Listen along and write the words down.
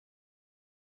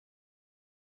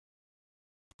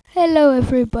Hello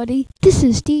everybody, this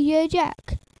is DJ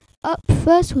Jack. Up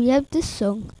first we have this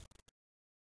song.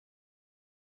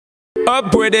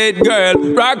 Up with it, girl.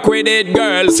 Rock with it,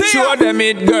 girl. Show them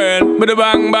it, girl. Bada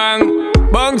bang bang.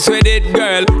 Bounce with it,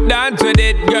 girl. Dance with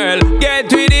it, girl.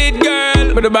 Get with it,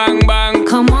 girl. Bada bang bang.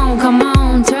 Come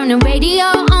on, turn the radio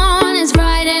on. It's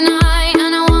Friday night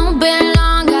and I won't be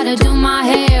long. Gotta do my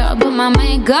hair, put my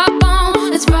makeup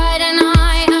on. It's Friday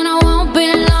night and I won't be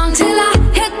long till I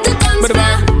hit the dance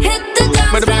floor. Hit the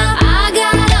dance floor. I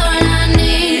got all I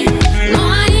need. No,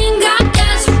 I ain't got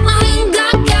cash,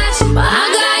 but I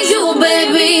got you,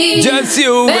 baby. Just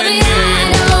you Baby, and me.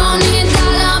 I don't need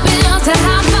dollar bills to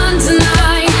have fun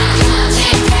tonight.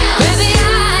 Baby,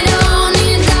 I don't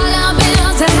need dollar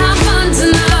bills to have fun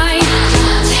tonight.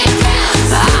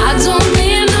 I don't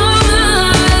need no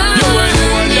You money. ain't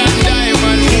more than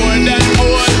diamond, more than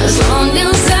gold. As long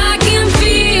as I can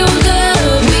feel the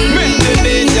beat. Make the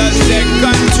day just take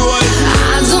control.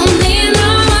 I don't need no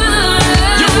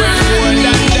You ain't more money.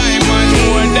 than diamond,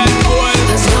 more than gold.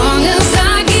 As long as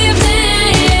I keep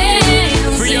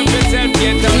dancing. Free up yourself,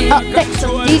 get out Up of next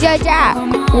control. on DJ Jack,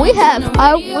 we have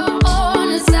I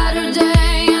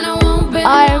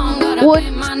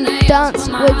Wouldn't Dance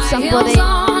with Somebody.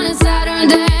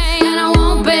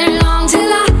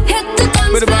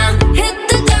 Bada bang.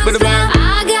 Bada bang.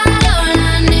 I got all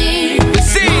I need.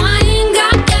 See. No, I ain't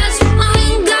got cash,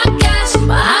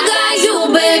 but I got you,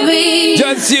 baby.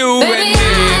 Just you and Baby, me.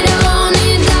 I don't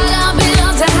need dollar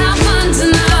bills to have fun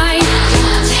tonight.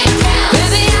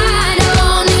 Baby, I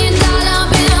don't need dollar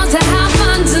bills to have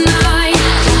fun tonight.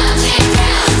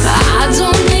 I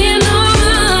don't need no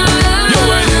You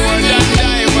ain't more money. than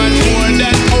diamond, more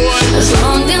than gold. As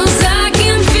long as I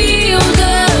can feel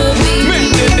the beat. Make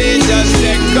the day just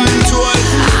take control.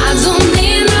 I don't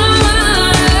need no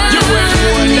You ain't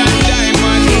more money. than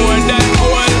diamond, more than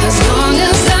gold. As long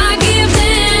as I keep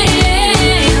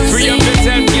dancing. Free up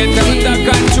yourself, get out of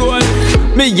control.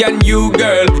 Me and you,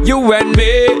 girl, you and me.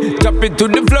 Drop it to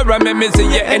the floor and make me see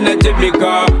your energy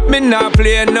because me not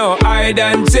play no hide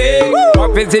and seek.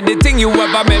 What is it the thing you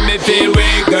ever make me feel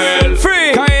way, girl?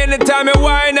 Free. Cause anytime I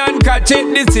whine and catch it,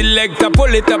 the selector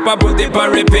pull it up and put it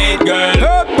on repeat, girl.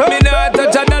 Me not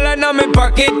touch a dollar in my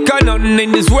pocket, cause nothing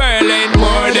in this world ain't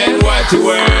more than what you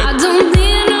worth. I don't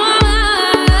need no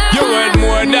money. You worth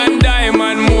more than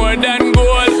diamond, more than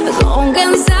gold. As long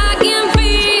as I can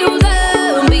feel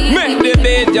the beat. Make the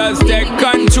beat just take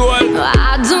control.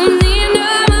 I don't need no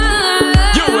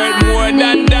money. You worth more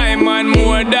than diamond,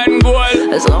 more than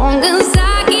gold. As long as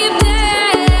I keep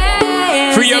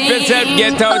dancing. Free up yourself,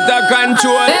 get out of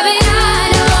control. Baby, I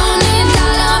don't need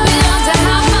dollar bills to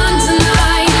have fun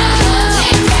tonight.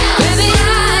 Baby,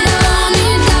 I don't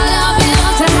need dollar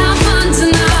bills to have fun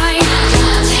tonight.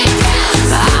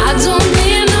 I don't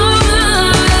need no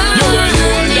You worth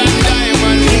more than money.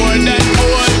 diamond, more than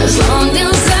gold. As long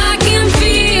as I can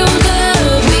feel the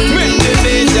beat. Make the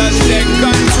beat just take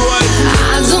control.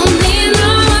 I don't need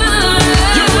no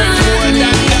You worth more money.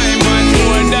 than diamond,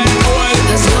 more than gold.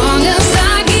 As long as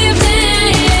I keep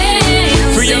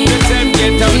dancing. Free up yourself,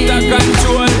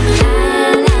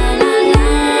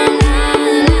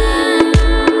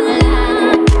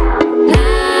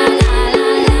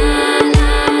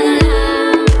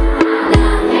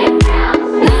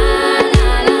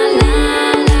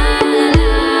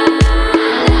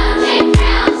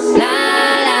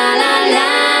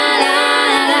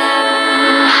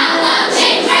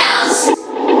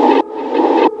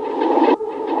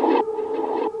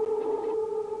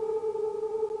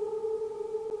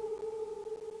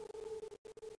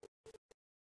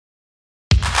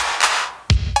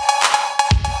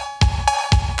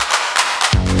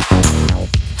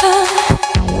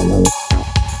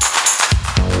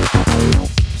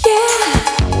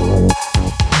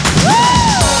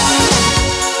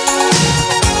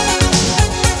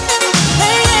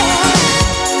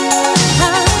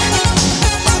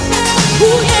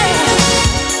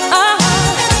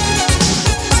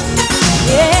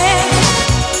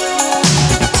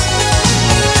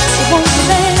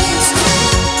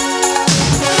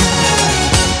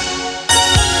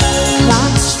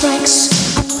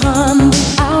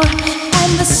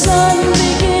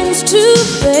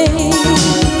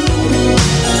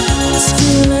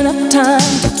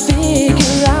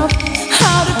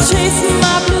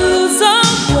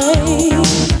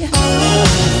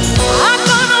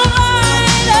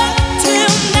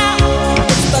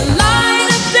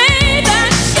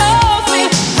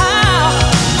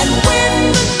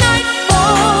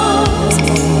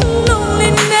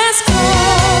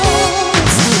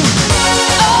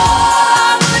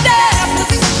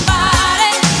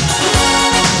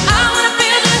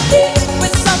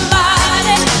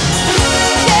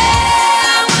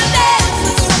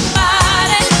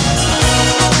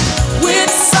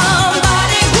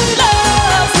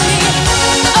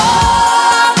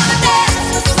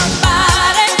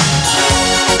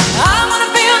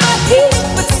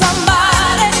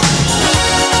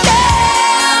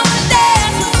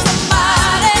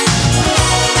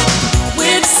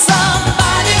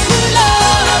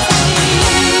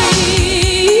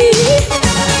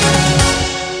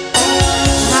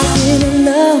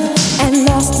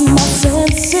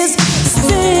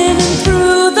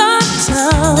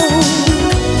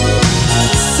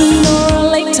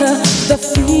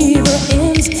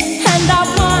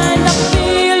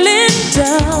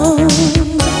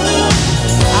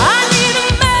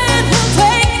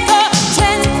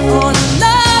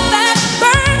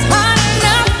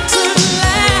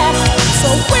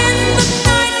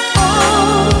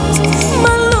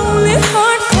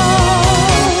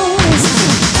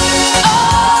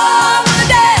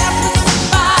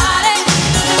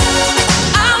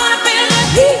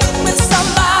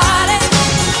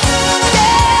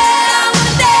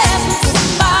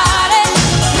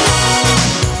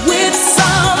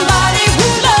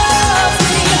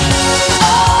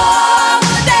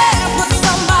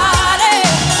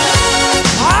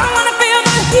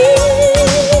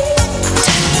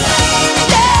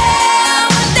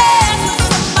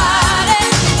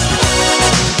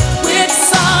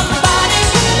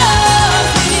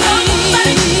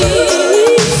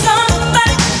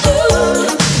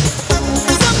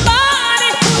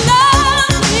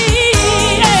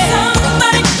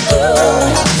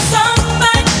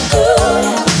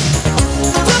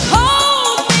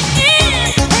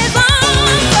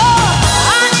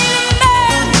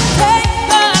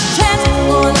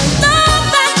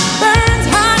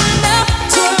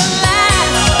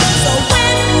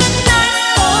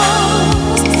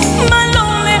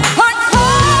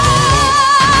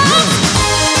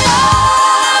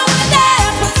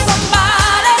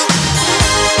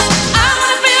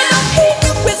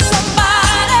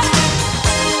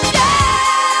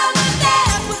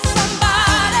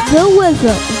 the weather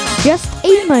in just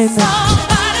a moment.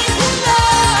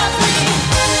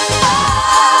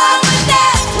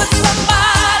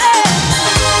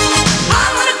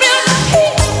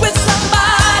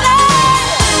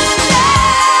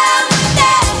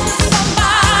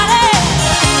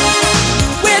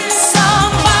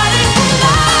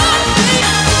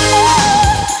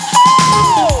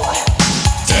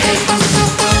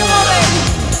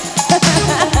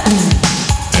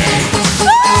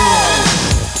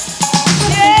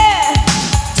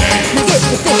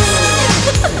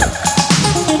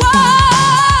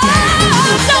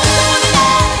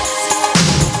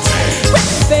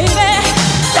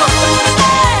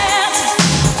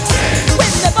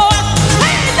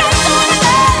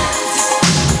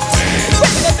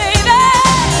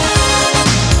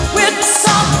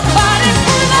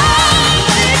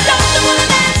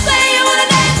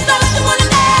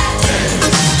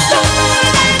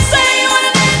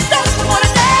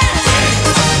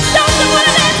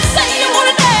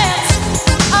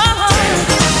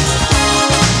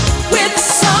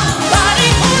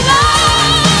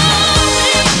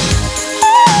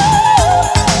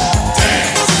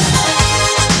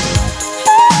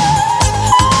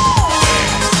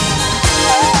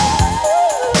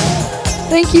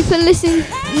 Thank you for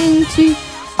listening to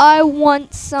I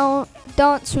Want Some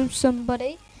Dance with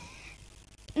Somebody.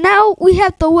 Now we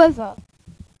have the weather.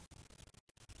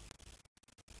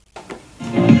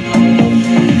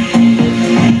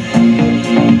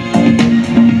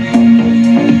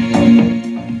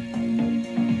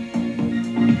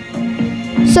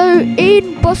 So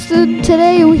in Boston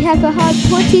today we have a high of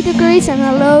 20 degrees and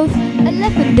a low of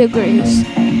 11 degrees.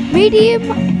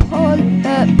 Medium pollen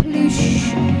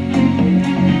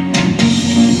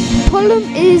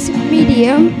is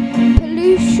medium,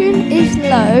 pollution is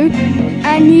low,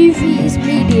 and UV is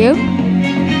medium.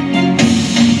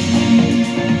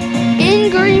 In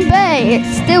Green Bay,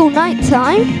 it's still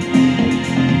nighttime,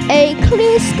 a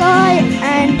clear sky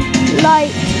and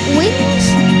light winds.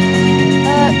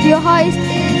 Your highest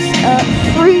is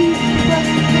 3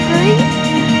 degrees.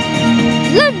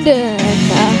 London,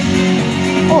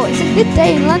 oh, it's a good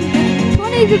day in London.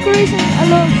 20 degrees and a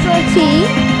low of 13,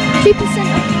 2%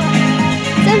 of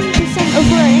 7% of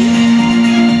rain.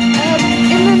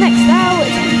 In the next hour,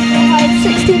 it's going to be a high of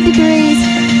 16 degrees.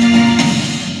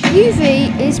 UV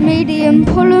is medium,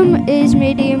 pollen is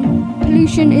medium,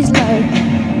 pollution is low.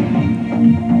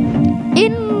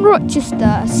 In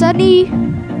Rochester, sunny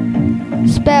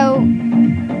spell,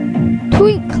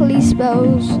 twinkly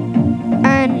spells,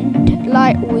 and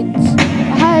light winds.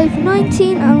 A high of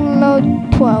 19 and a low of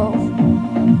 12.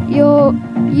 Your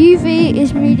UV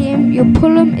is medium, your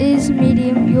pollen is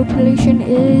medium, your pollution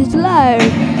is low.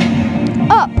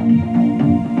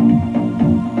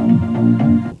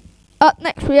 Up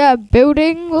next we are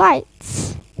building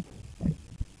lights.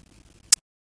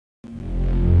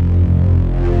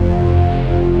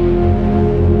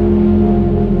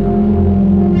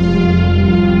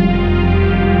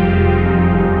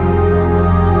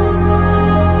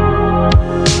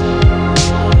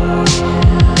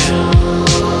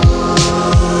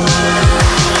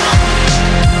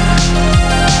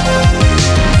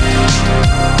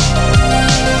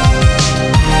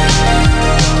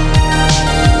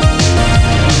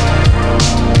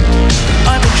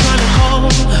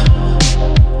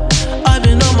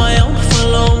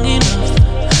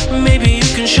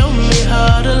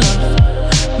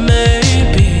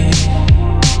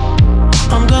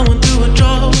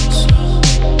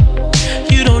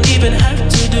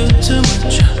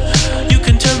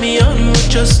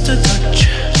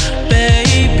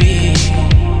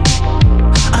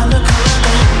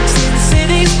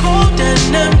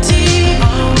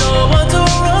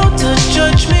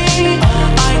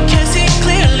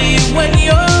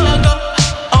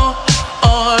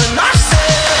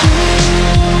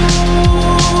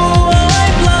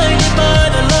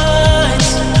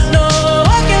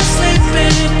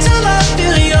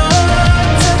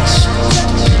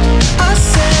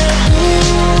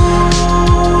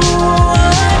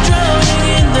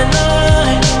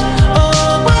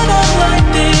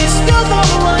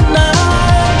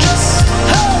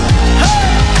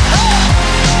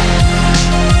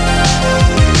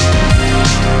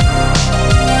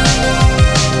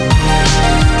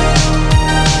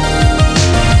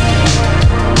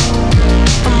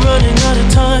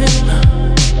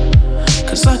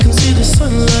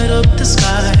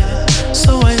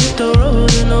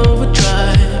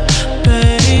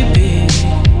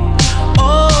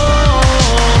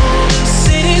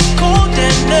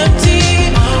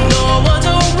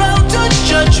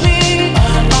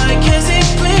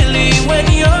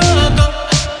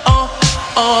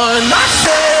 on. I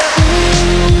said,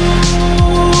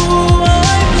 ooh,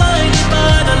 I'm blinded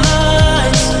by the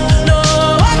lights. No,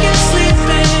 I can't sleep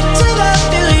until I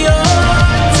feel your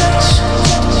touch.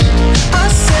 I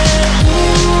said,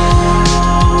 ooh,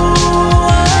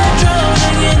 I'm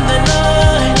drowning in the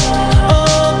night.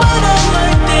 Oh, but I'm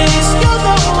like this, you're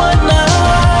the one I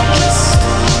trust.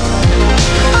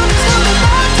 I'm just coming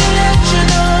back to let you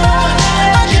know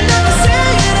I can never say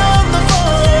it on the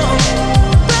phone.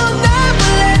 Will never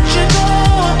let you go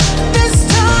this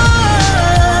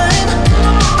time.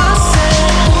 I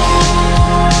said, ooh,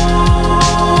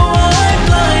 I'm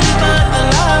blinded by the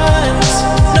lights.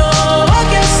 No, I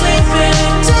can't sleep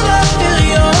until I feel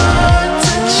your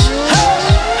touch. Hey,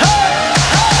 hey,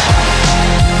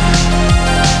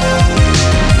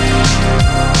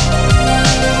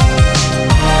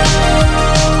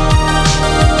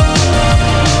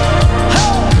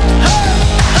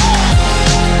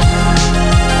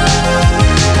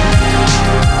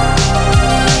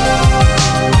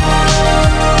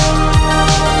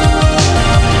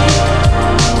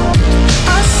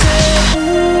 I said,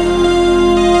 ooh,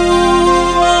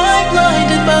 I'm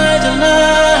blinded by the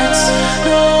lights.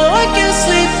 No, I can't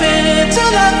sleep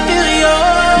until I feel your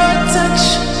touch.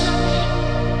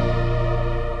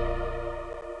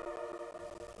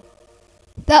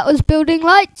 That was Building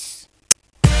Lights.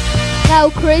 Now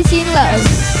Crazy in Love.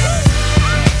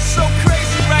 So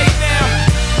crazy right now.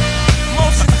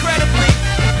 Most incredibly,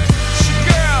 it's your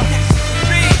girl,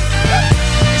 B.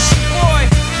 It's your boy,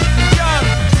 Young.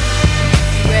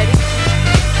 You ready?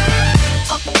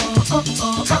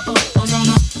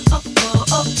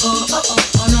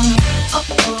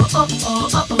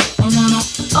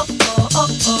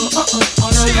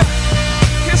 Yeah.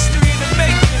 History in the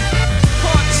making.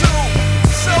 Part 2.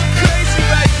 So crazy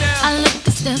right now. I look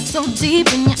and stare so deep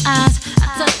in your eyes. I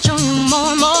touch on you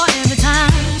more and more every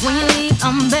time. When you leave,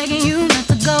 I'm begging you not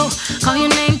to go. Call your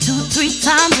name 2-3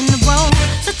 times in a row.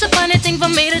 Such a funny thing for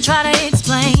me to try to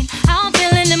explain. How I'm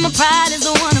feeling and my pride is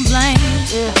the one to blame.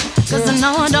 Cause I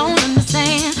know I don't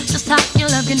understand just how your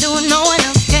love can do it, no one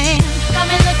else can. Got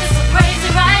me looking so crazy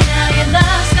right now. Your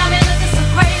love's got me looking so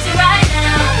crazy right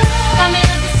now. Got me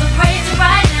looking so crazy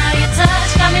right now. Your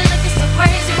touch got me looking so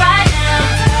crazy right now.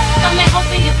 Got me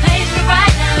hoping you page me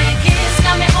right now. Your kiss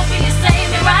got me hoping you save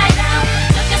me right now.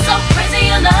 Looking so crazy,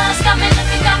 your love's got me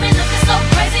looking so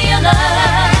crazy, your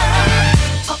love.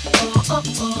 Oh oh oh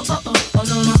oh oh oh oh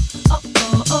no no. Oh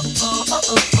oh oh oh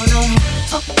oh oh no no.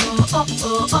 Oh oh oh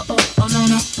oh oh no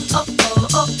no. Oh oh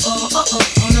oh oh oh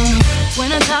oh no no.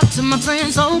 When I talk to my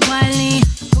friends so quietly,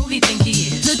 who he think he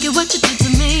is? Look at what you did to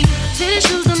me. Fitted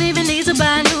shoes don't even need to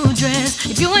buy a new dress.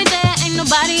 If you ain't there, ain't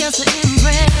nobody else to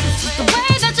impress. It's the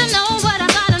way that you know what I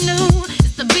thought I knew.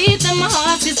 It's the beat that my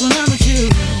heart gets when I'm with you.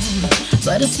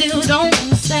 But I still don't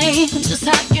understand just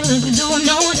how you look and do what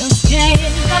no one else can.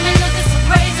 Got me looking so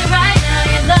crazy right now.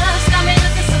 Your love's got me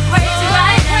looking so crazy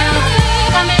right now.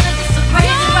 Got me looking so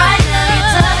crazy right now. Your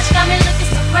touch got me looking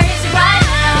so crazy right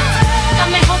now. Got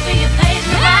me hoping you page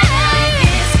me right now. Your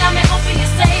kiss got me hoping you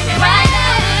save me right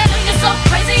now. Looking so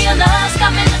crazy, your love's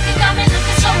got me looking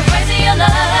so crazy, your love.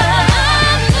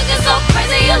 Looking so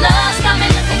crazy, your love's got me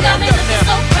looking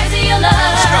so crazy, your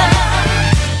love.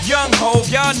 Young Hov,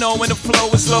 y'all know when the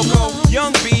flow is loco.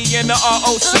 Young B and the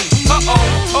ROC.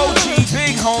 Uh-oh, OG,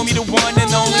 big homie, the one and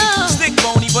only. Stick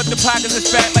bony, but the pockets is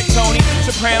fat like Tony.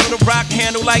 Soprano, the rock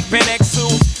handle like Ben X2.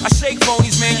 I shake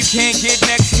phonies, man, you can't get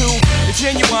next to. The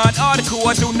genuine article,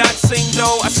 I do not sing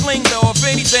though. I sling though, if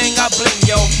anything, I bling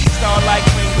yo. Star like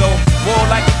Ringo, war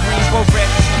like a Greensboro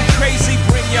wreck. You crazy,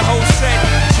 bring your whole set.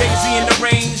 Jay-Z in the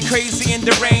range, crazy in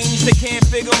the range. They can't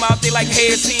figure him out, they like,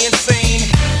 hey, is he insane?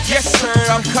 Yes, sir,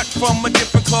 I'm cut from a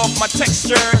different cloth. My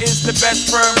texture is the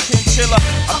best firm chinchilla.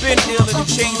 I've been dealing the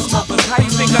chain smokers. How you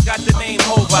think I got the name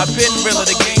over? I've been realer,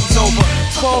 the game's over.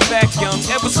 Fall back young,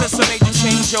 ever since I made the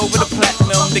change over to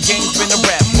platinum, the game's been a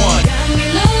rap one. Got me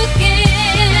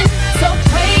looking so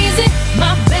crazy,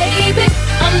 my baby.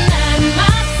 I'm not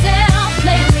myself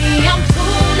lately. I'm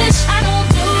foolish. I don't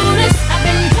do this. I've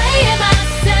been playing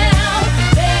myself,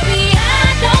 baby.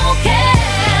 I don't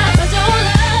care, 'cause your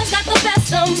love's got the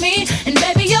best of me, and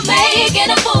baby, you're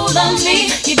making a fool of me.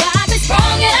 You got me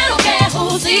strong, and I don't care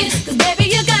who sees, 'cause baby,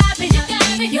 you got me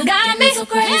so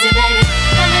crazy, baby.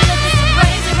 Got me looking so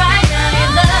crazy right now.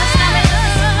 Your love's got me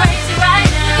looking so crazy right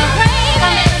now.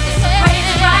 Got me looking so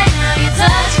crazy right now.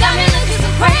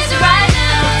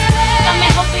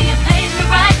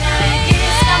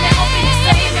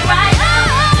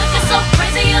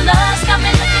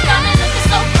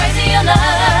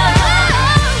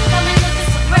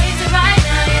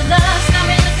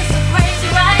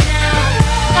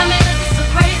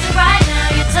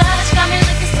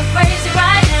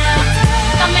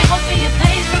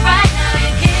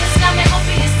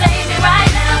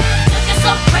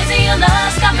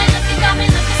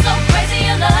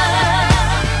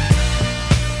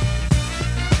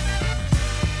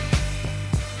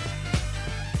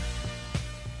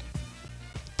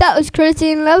 That was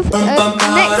Crazy in Love.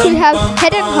 Next we have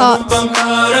Head and Hearts.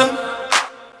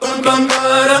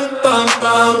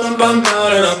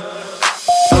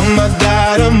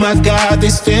 Oh my God,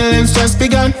 these feelings just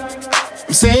begun.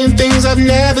 I'm saying things I've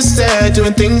never said,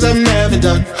 doing things I've never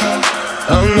done.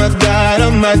 Oh my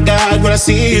God, when I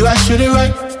see you I shoot it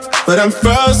right. But I'm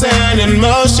frozen in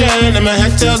motion and my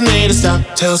head tells me to stop.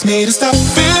 Tells me to stop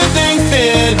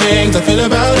feelings I feel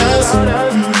about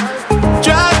us.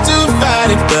 Try to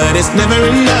fight it, but it's never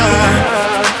enough.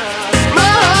 My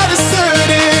heart is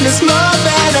hurting, it's more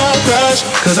than a crush.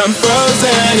 Cause I'm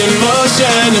frozen in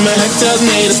motion and my head tells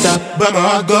me to stop. But my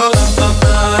heart goes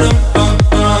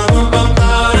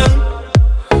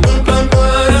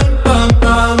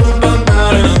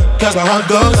cause my heart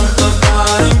goes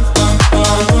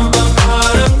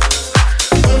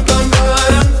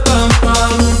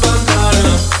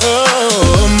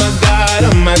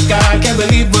oh my God, can't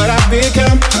believe what I've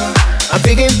become. I'm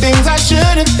thinking things I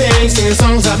shouldn't think, singing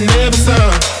songs I've never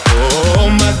sung. Oh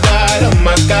my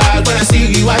God, when I see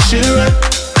you I should run.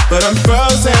 But I'm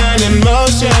frozen in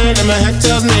motion and my head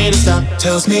tells me to stop.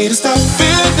 Tells me to stop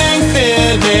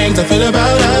feelings I feel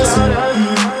about us.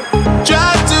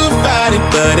 Try to fight it,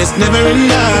 but it's never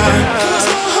enough.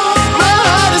 My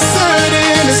heart is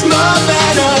hurting, it's more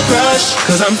than a crush.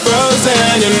 Cause I'm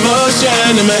frozen in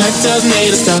motion and my head tells me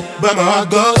to stop. But my heart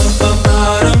goes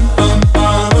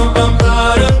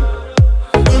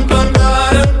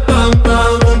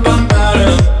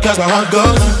cause my heart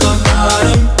goes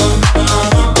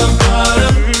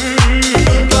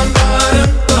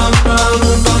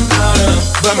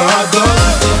but my heart goes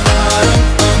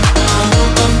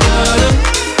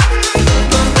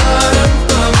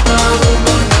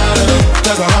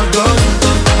cause my heart goes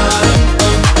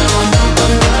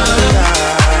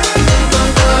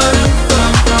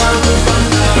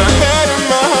my head and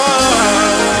my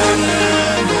heart,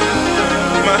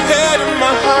 my head and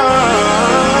my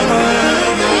heart,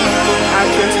 I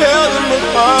can tell them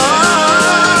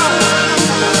apart.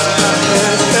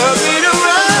 Tell me to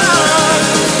run,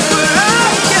 but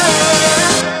I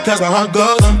can't. Cause my heart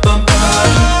goes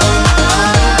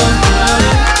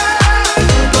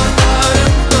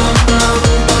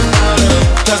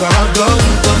cause my heart goes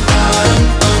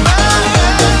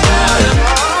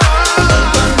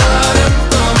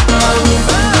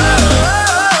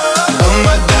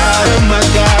oh my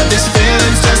God, these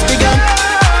feelings just begun.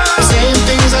 Saying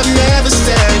things I've never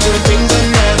said, doing things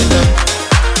I've never done.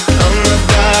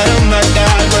 Oh my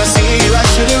God, when I see you I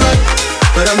should it right.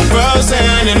 But I'm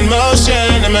frozen in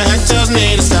motion and my head tells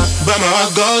me to stop. But my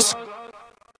heart goes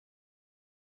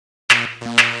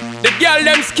The girl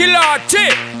them skill arty.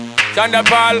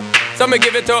 Thunderball. Some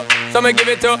give it to, some give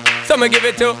it to, some give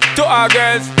it to our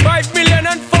girls. 5 million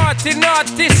and 40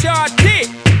 naughty shorty.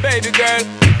 Baby girl,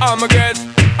 all my girls,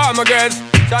 all my girls.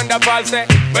 Thunderball say,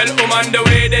 well, I'm on the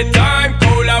way, the time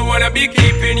cold, I wanna be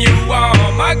keeping you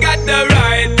warm. I got the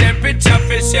right temperature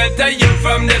for shelter you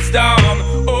from the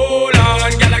storm. Hold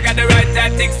on, girl, I got the right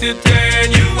tactics to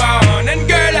turn you on. And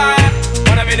girl, I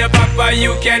wanna be the papa,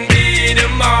 you can be the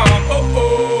mom. Oh,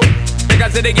 oh.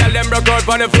 Because the girl them broke out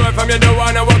on the floor. From you don't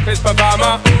wanna work this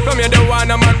performer. From you don't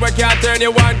wanna man where can't turn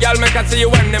you on. Girl, make I see you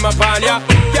when them upon ya.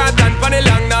 Can't stand for the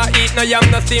long, nah eat no yam,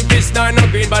 no steamed fish, nah no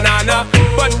green banana.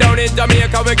 But down in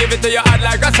Jamaica we give it to you hot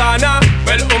like a sauna.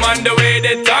 Well, I'm on the way,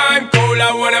 the time cold, I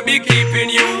wanna be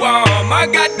keeping you warm. I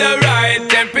got the right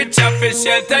temperature for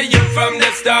shelter you from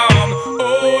the storm.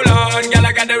 Hold on, girl,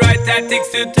 I got the right tactics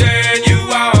to turn you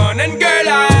on. And girl,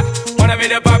 I wanna be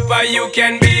the papa, you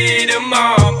can be the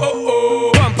mom. Oh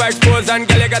oh. Bumper exposed and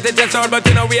girl you got the chest out, but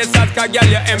you know waist out, cause girl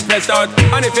you impress out.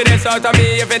 And if it is out of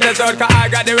me, if it is out, cause I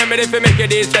got the remedy for make you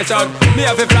de-stress out. Me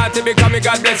have a flat to become me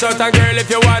God bless out. And girl if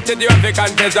you want it, you have to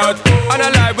confess out. And a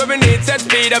life where we need set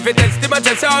speed, if it is to my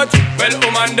chest out. Well,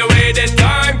 I'm on the way, the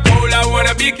time cold, I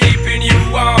wanna be keeping you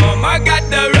warm. I got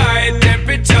the right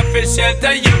temperature for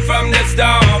shelter you from the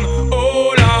storm.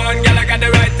 Hold on, girl, I got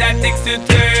the right tactics to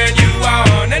turn you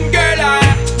on. And girl, I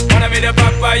wanna be the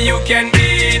papa, you can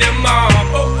be the mom.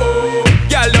 Oh oh.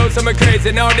 Girl, know some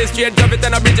crazy now. This straight drop it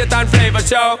and a Bridget and flavor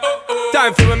show.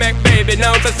 Time for we make baby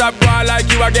now. So stop going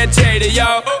like you, I get shady,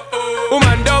 yo.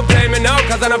 Woman, don't play me now,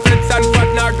 cause I'm a flips and fat,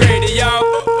 not greedy, yo.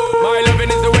 My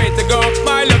loving is the way to go.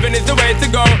 My loving is the way to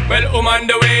go. Well, I'm on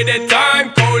the way, the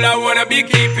time cold, I wanna be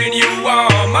keeping you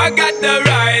warm. I got the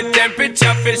right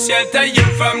temperature for shelter you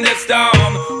from the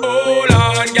storm. Hold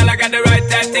on, girl, I got the right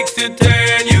tactics to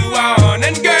turn you on.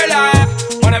 And girl, I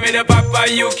wanna be the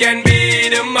papa, you can be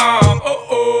the mom. Oh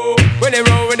oh. When they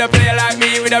roll with a player like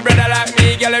me, with a brother like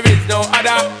me, girl, there is no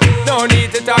other. No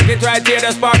need to talk it right here,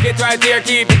 the spark it right here,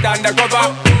 keep it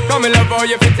undercover. Come in love how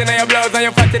you fit in your blouse and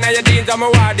you fat in your jeans, I'm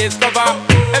a wild discover.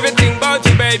 Everything about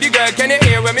you, baby girl, can you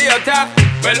hear when me utter?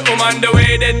 Well, I'm on the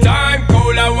way, the time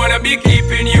cold, I wanna be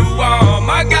keeping you warm.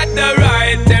 I got the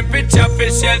right temperature for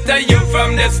shelter you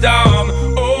from the storm.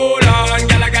 Hold on,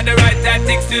 girl, I got the right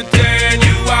tactics to turn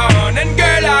you on. And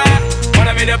girl, I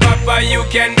wanna be the papa, you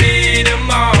can be the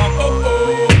mom. Oh,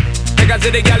 oh. I see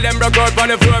the girl them broke out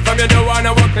on the floor. From you don't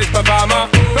wanna work this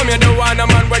performer. From you don't wanna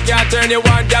man where can't turn you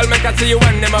on. Girl, make I see you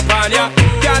when them upon ya.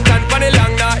 Can't stand for the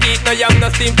long, nah. Eat no yam,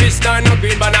 no steamed fish, nah, no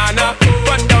green banana.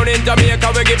 But down in Jamaica,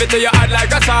 we give it to you hot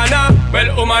like a sauna.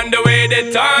 Well, I'm on the way,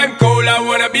 the time cold, I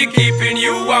wanna be keeping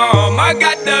you warm. I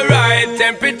got the right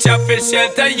temperature for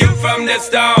shelter you from the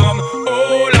storm.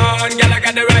 Hold on, girl, I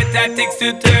got the right tactics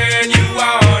to turn you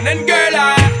on. And girl,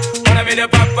 I wanna be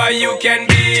the papa, you can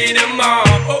be the mom.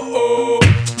 Oh, oh.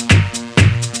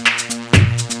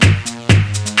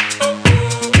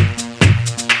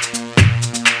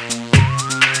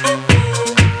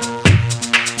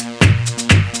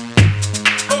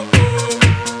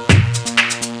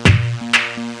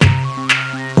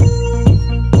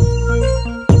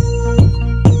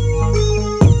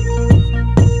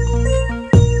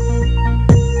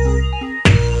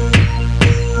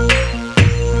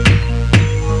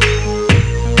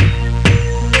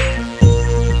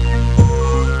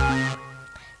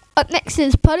 Up next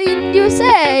is Party in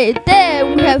USA. There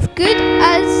we have Good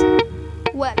as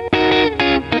well.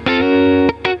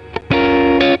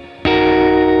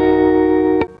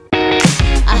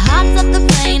 I hopped off the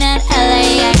plane at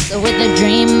LAX with a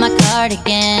dream, my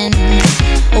cardigan.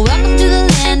 Welcome to the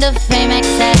land of fame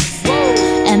excess.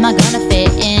 Am I gonna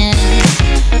fit in?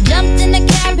 Jumped in the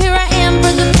cab, here I am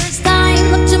for the first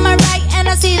time. Look to my right and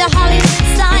I see the Hollywood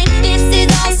sign. This is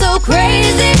all so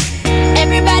crazy.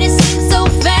 Everybody seems so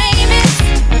famous.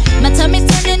 My tummy's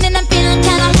turning and I'm feeling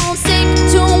kinda homesick.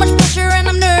 Too much pressure and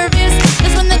I'm nervous.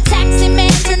 That's when the taxi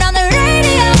man turned on the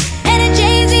radio and the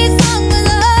Jay-Z song was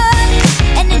on.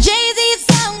 And the Jay-Z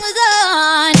song was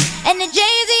on. And the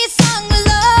Jay-Z song was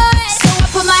on. So I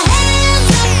put my hands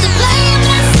up to play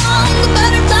that song. The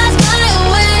butterflies fly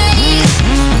away.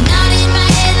 Nodding my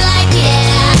head like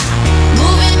yeah.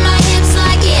 Moving my hips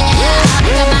like yeah.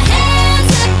 Got my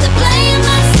hands up to play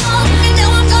my song. I know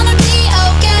I'm gonna be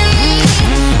okay.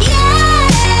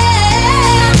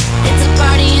 Yeah. It's a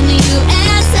party in the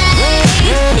USA.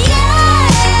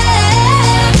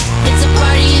 Yeah. It's a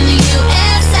party in the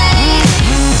USA.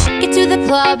 Get to the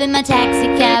club in my taxi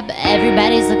cab.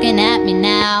 Everybody's looking at me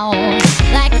now.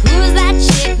 Like, who's that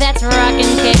chick that's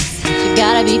rockin' kicks? She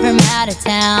gotta be from out of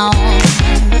town.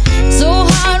 So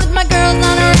hard with my girls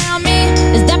not around me.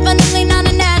 It's definitely not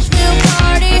a Nashville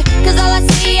party. Cause all I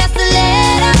see is the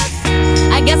letters.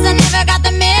 I guess I never got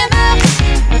the memo.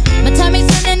 My tummy's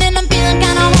turning and I'm feeling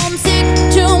kinda homesick.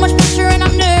 Too much pressure and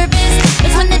I'm nervous.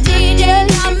 That's when the DJ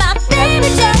got my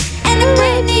favorite show. And the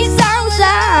Britney song's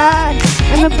on.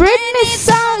 And the Britney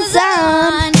song's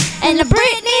on. And the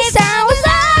Britney song's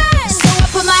on. So I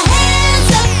put my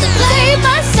hands up to play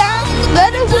my song. The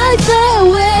butterflies fly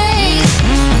away.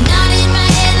 Nodding my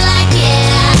head like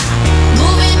yeah.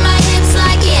 Moving my hips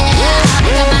like yeah.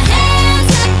 Got my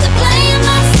hands up to play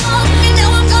my song. I know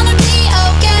I'm gonna be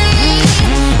okay.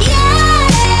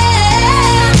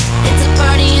 Yeah. It's a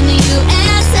party in the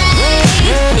USA.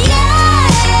 Yeah.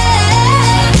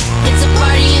 It's a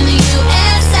party in the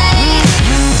USA.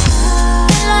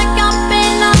 Feel like I've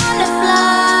been on a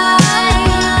flight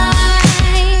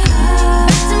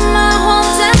back to my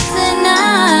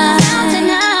hometown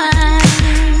tonight.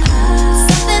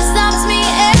 Something stops me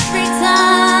every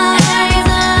time.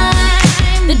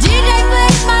 The DJ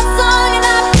plays my song and I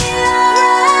feel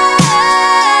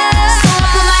alright. So I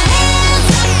put my hands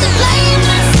up to play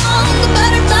my song. The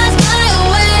butterflies fly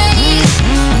away.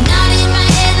 Nodding my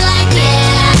head like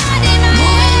yeah.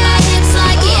 Moving my hips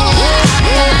like yeah.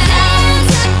 Got my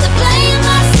hands up to play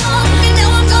my song. I know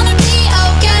I'm gonna be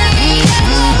okay.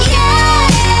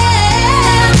 Yeah.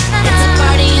 It's a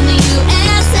party in the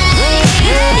USA.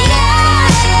 Yeah.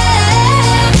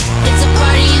 It's a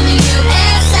party in the USA.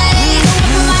 So I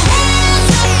put my hands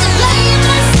up to play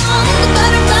my song. The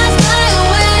butterflies fly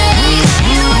away.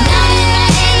 Nodding my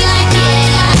head like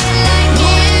yeah.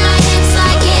 Moving my hips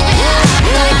like yeah.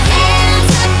 Got my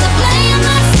hands up to play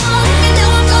my song. I know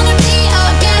I'm gonna be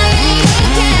okay.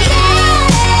 Yeah.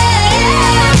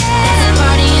 It's a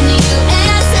party in the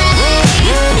USA.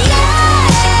 Yeah.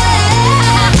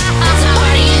 It's a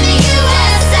party in the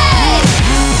USA.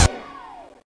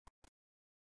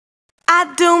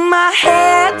 I do my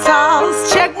hair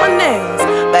toss, check my nails.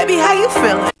 Baby, how you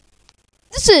feeling?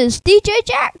 This is DJ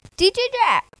Jack. DJ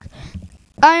Jack.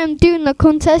 I am doing the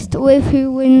contest with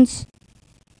who wins.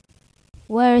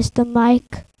 Where is the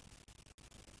mic?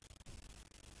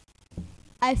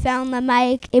 I found the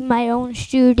mic in my own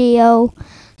studio.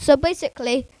 So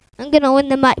basically, I'm gonna win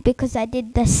the mic because I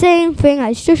did the same thing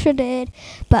as Shusha did,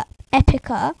 but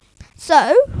epica.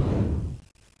 So,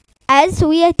 as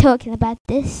we are talking about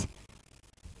this,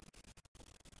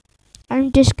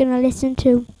 I'm just gonna listen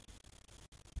to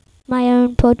my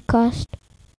own podcast,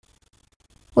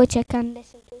 which I can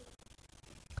listen to.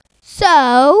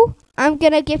 So, I'm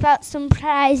gonna give out some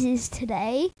prizes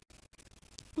today.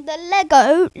 The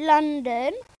Lego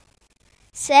London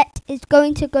set is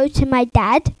going to go to my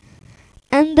dad.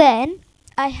 And then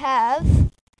I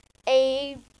have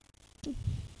a...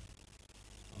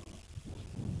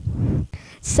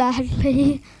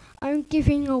 Sadly, I'm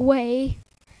giving away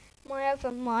my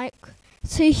other mic.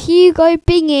 So Hugo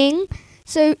Binging,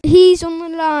 so he's on the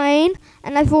line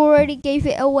and I've already gave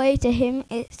it away to him.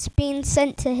 It's being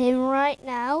sent to him right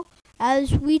now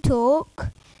as we talk.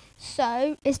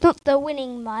 So it's not the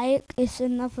winning mic, it's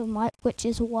another mic which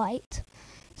is white.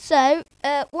 So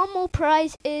one more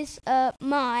prize is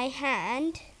my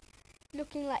hand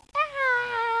looking like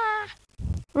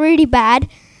really bad,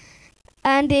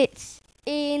 and it's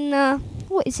in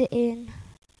what is it in?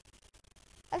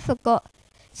 I forgot.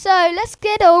 So let's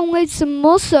get on with some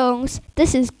more songs.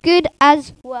 This is Good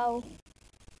As Well.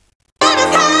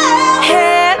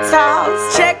 Head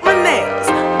toss, check my nails.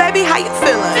 Baby, how you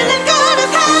feeling? Feeling good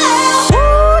as hell.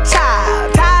 Woo,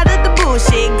 child, tired of the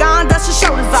bullshit. Gone, dust your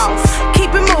shoulders off.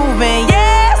 Keep it moving,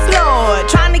 yes, Lord.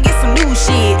 Trying to get some new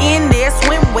shit in there.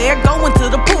 Swimwear, going to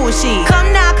the pool shit.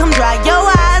 Come now, come dry your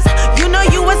eyes. You know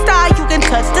you a star, you can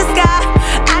touch the sky.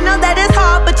 I know that it's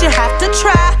hard, but you have to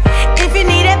try. If you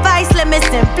need advice, let me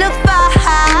simplify.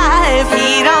 If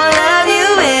he don't love you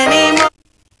anymore.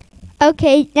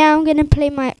 Okay, now I'm gonna play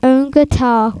my own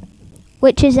guitar,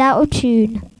 which is out of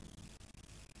tune.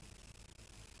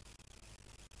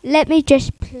 Let me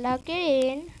just plug it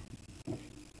in.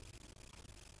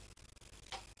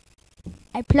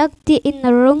 I plugged it in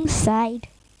the wrong side.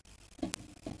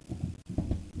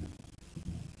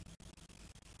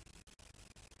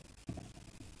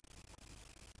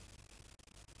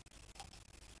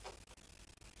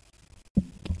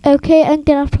 Okay, I'm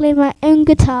gonna play my own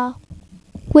guitar,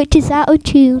 which is out of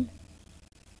tune.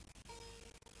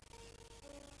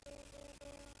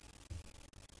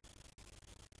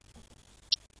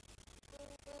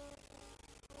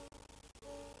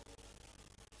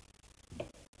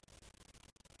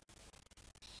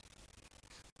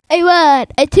 A 1,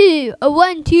 a 2, a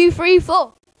 1, 2, 3,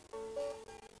 4.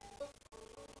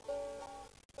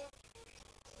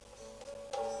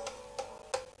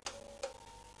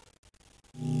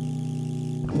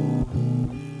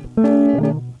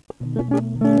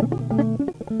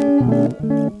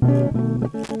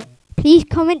 Please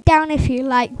comment down if you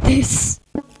like this.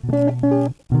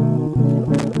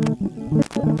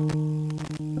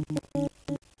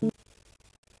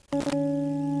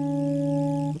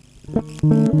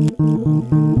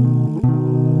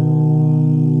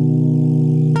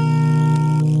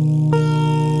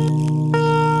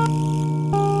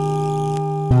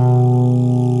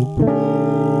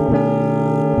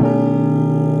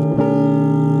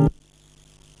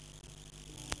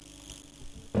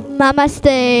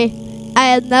 Namaste. I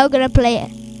am now gonna play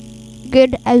it.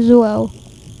 Good as well.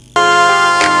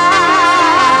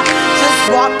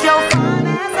 Just walk your fine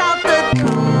ass out the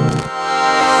door.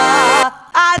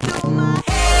 I do my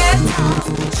hair toss,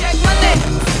 check my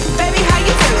nails. Baby, how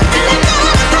you feeling? Feeling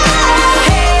good as hell.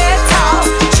 Hair toss,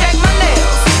 check my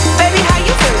nails. Baby, how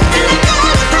you feeling? Feeling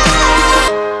good as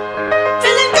hell.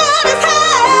 Feeling good as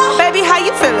hell. Baby, how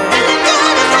you feeling? Feeling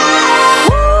good as hell.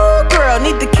 Woo, girl,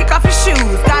 need to kick off your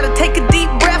shoes. Gotta take a deep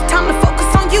breath, time to focus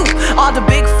on you. All the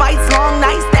big fights, long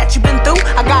nights that you've been through.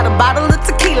 I got a bottle of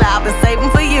tequila I've been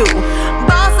saving for you.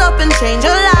 Boss up and change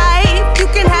your life. You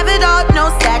can have it all,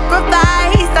 no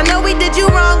sacrifice. I know we did you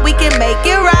wrong, we can make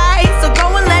it right. So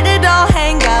go and let it all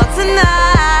hang out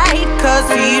tonight. Cause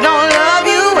he don't love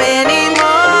you anymore.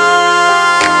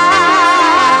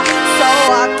 So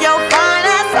walk your fine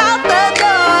ass out the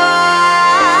door.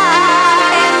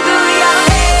 And do your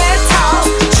hair toss,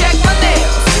 check my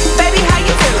nails. Baby, how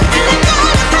you feeling? Feeling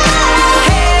good as hell.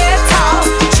 Hair toss,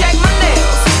 check my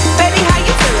nails. Baby, how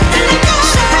you feeling? Feeling good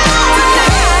as hell.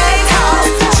 Hair toss,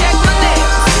 check my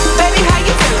nails. Baby, how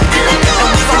you feeling? Feeling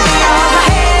good as hell.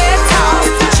 Hair toss,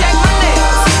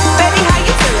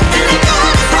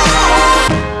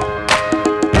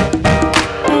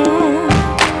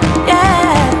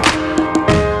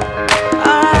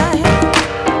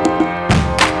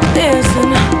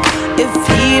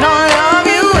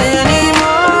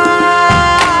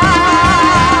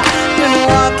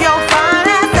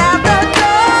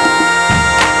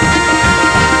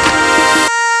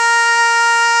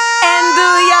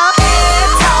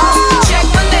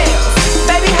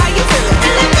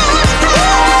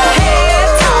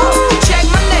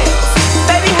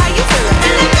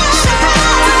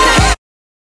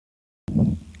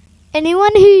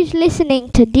 anyone who's listening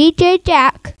to DJ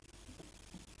Jack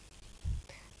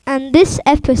and this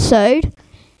episode,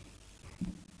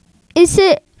 is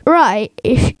it right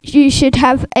if you should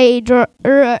have a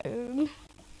drone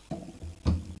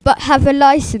but have a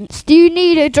license? Do you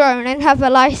need a drone and have a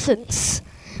license?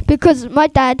 Because my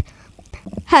dad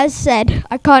has said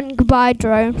I can't buy a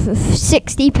drone for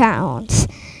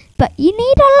 £60, but you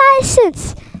need a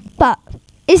license. But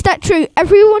is that true?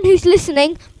 Everyone who's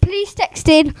listening, please text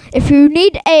in if you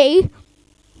need a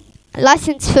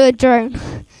license for a drone.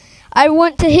 I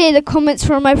want to hear the comments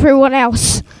from everyone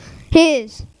else.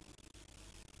 Here's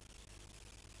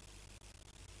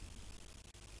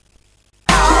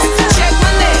Check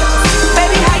my nails,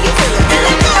 baby, how you feeling?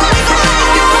 Feeling good as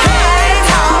hell. Hey,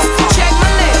 check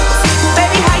my nails,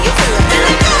 baby, how you feeling?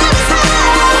 Feeling good as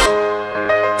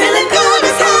hell. Feeling good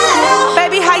as hell.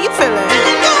 Baby, how you feeling?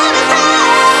 Feeling good as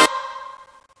hell.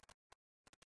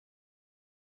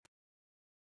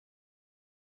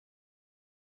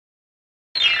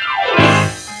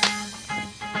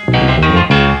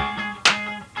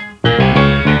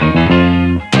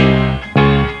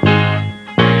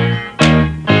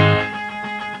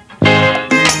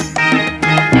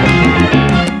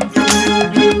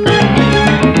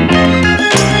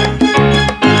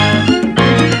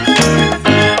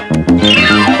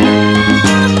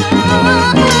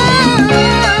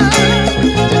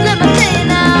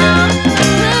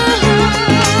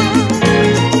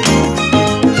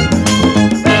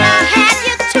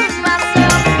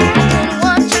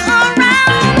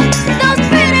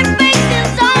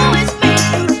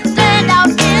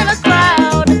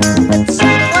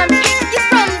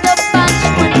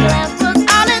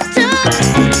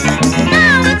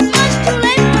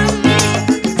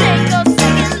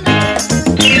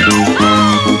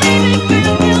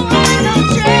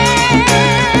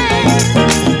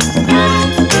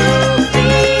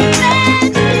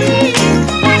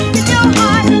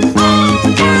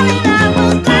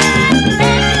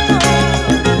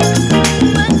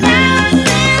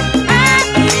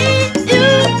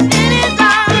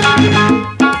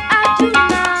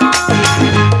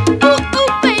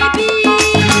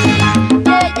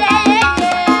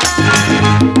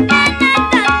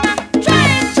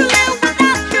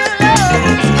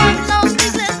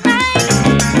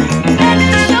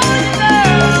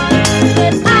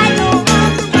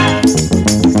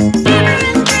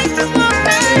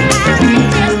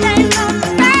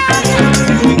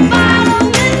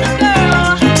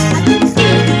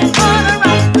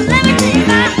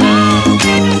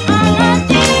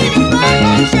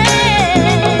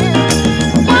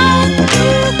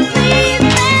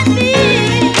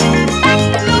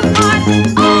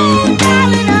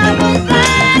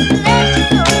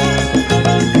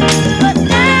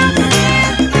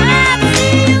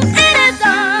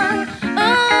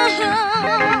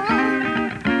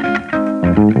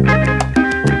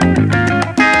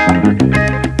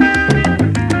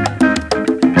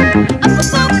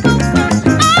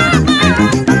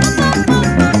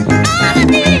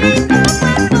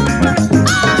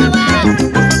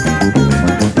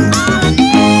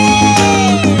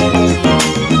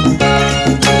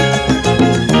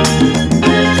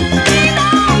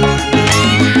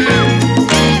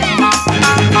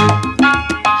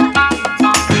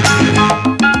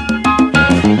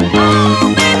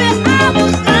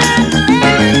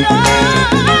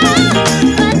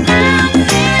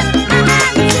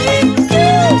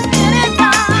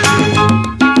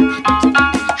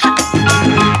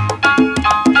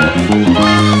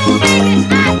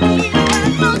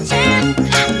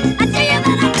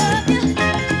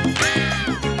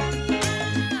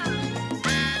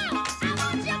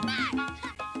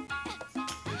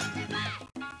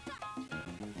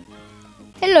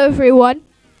 hello everyone.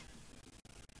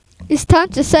 It's time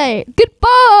to say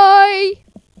goodbye.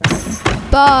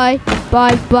 Bye,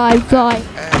 bye, bye,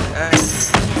 bye.